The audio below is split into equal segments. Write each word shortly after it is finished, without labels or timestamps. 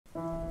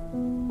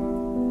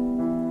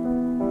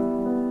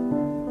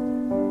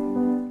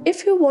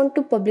If you want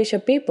to publish a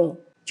paper,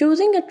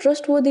 choosing a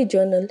trustworthy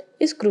journal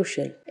is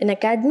crucial. In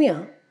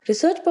academia,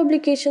 research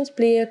publications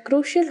play a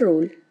crucial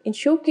role in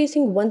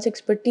showcasing one's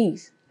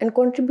expertise and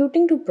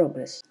contributing to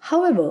progress.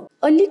 However,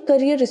 early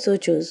career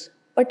researchers,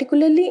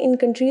 particularly in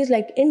countries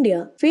like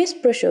India, face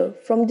pressure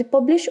from the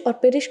publish or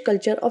perish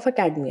culture of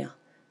academia,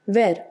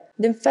 where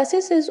the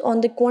emphasis is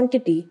on the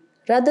quantity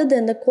rather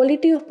than the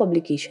quality of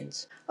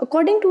publications.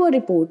 According to a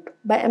report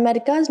by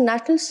America's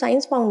National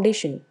Science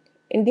Foundation,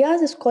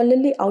 India's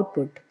scholarly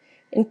output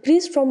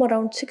increased from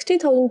around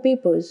 60,000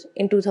 papers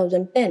in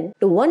 2010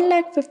 to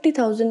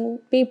 150,000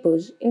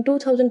 papers in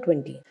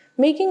 2020,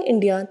 making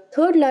India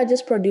third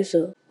largest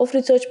producer of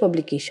research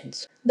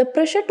publications. The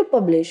pressure to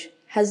publish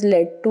has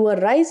led to a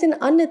rise in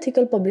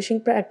unethical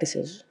publishing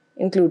practices,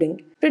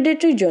 including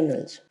predatory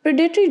journals.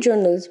 Predatory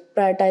journals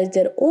prioritize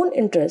their own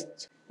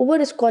interests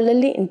over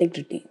scholarly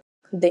integrity.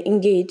 They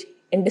engage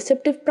in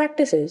deceptive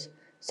practices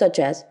such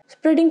as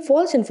spreading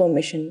false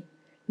information,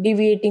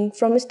 deviating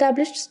from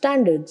established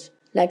standards,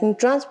 lacking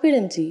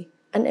transparency,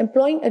 and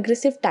employing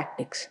aggressive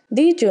tactics.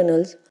 These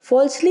journals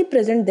falsely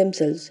present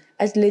themselves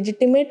as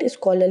legitimate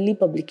scholarly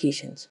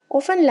publications,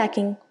 often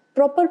lacking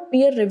proper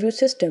peer review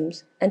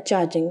systems and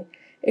charging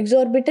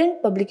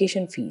exorbitant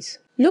publication fees.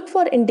 Look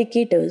for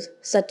indicators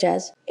such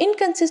as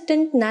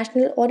inconsistent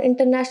national or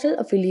international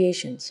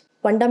affiliations,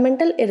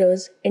 fundamental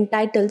errors in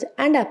titles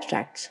and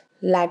abstracts,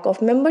 lack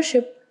of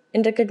membership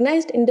in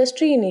recognized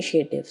industry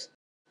initiatives,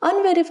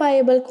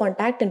 unverifiable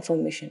contact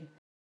information,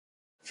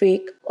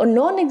 fake or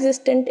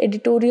non-existent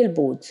editorial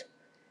boards,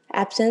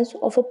 absence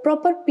of a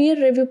proper peer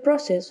review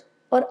process,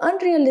 or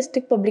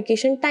unrealistic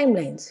publication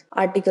timelines,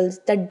 articles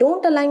that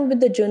don't align with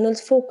the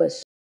journal's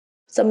focus,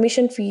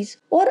 submission fees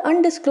or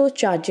undisclosed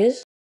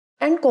charges,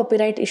 and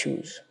copyright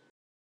issues.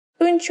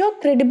 To ensure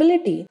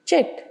credibility,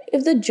 check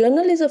if the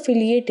journal is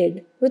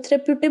affiliated with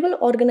reputable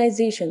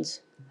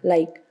organizations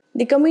like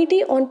the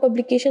Committee on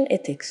Publication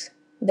Ethics,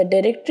 the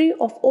Directory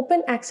of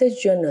Open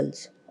Access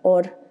Journals,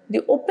 or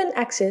the Open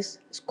Access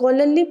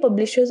Scholarly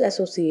Publishers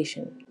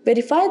Association.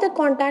 Verify the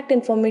contact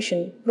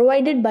information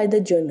provided by the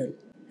journal.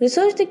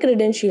 Research the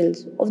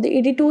credentials of the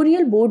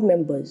editorial board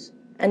members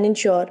and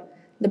ensure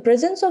the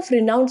presence of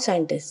renowned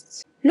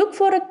scientists. Look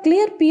for a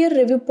clear peer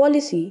review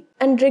policy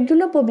and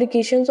regular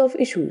publications of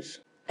issues.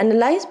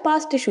 Analyze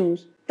past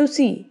issues to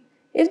see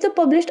if the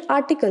published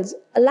articles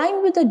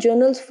align with the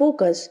journal's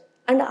focus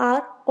and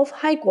are of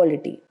high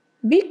quality.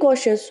 Be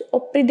cautious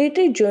of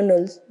predatory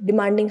journals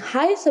demanding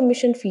high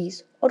submission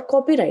fees or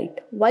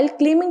copyright while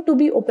claiming to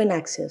be open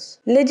access.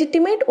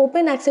 Legitimate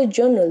open access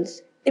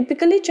journals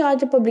typically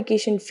charge a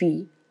publication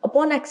fee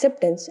upon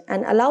acceptance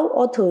and allow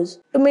authors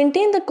to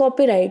maintain the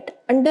copyright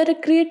under a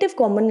Creative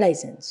Commons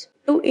license.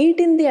 To aid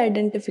in the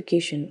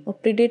identification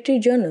of predatory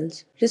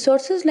journals,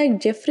 resources like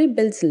Jeffrey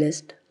Bell's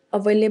List,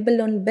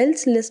 available on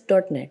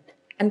bellslist.net,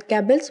 and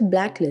Cabell's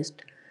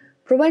Blacklist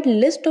provide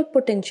list of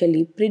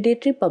potentially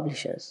predatory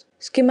publishers.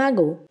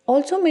 Scimago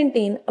also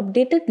maintain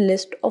updated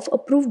list of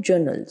approved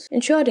journals,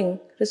 ensuring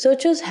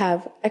researchers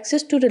have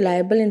access to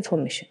reliable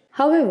information.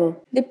 However,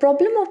 the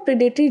problem of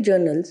predatory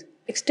journals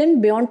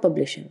extend beyond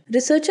publishing.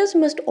 Researchers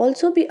must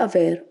also be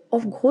aware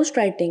of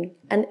ghostwriting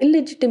and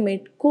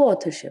illegitimate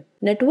co-authorship.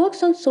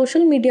 Networks on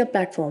social media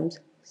platforms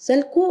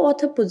sell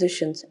co-author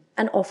positions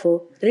and offer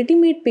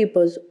ready-made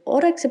papers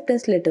or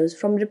acceptance letters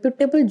from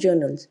reputable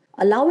journals,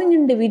 allowing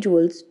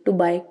individuals to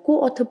buy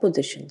co-author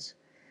positions.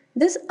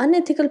 This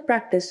unethical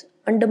practice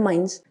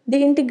undermines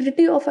the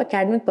integrity of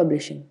academic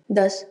publishing.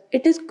 Thus,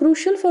 it is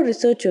crucial for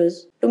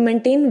researchers to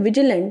maintain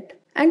vigilant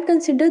and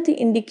consider the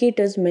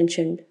indicators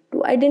mentioned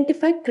to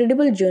identify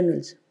credible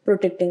journals,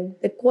 protecting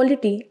the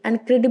quality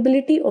and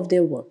credibility of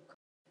their work.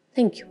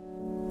 Thank you.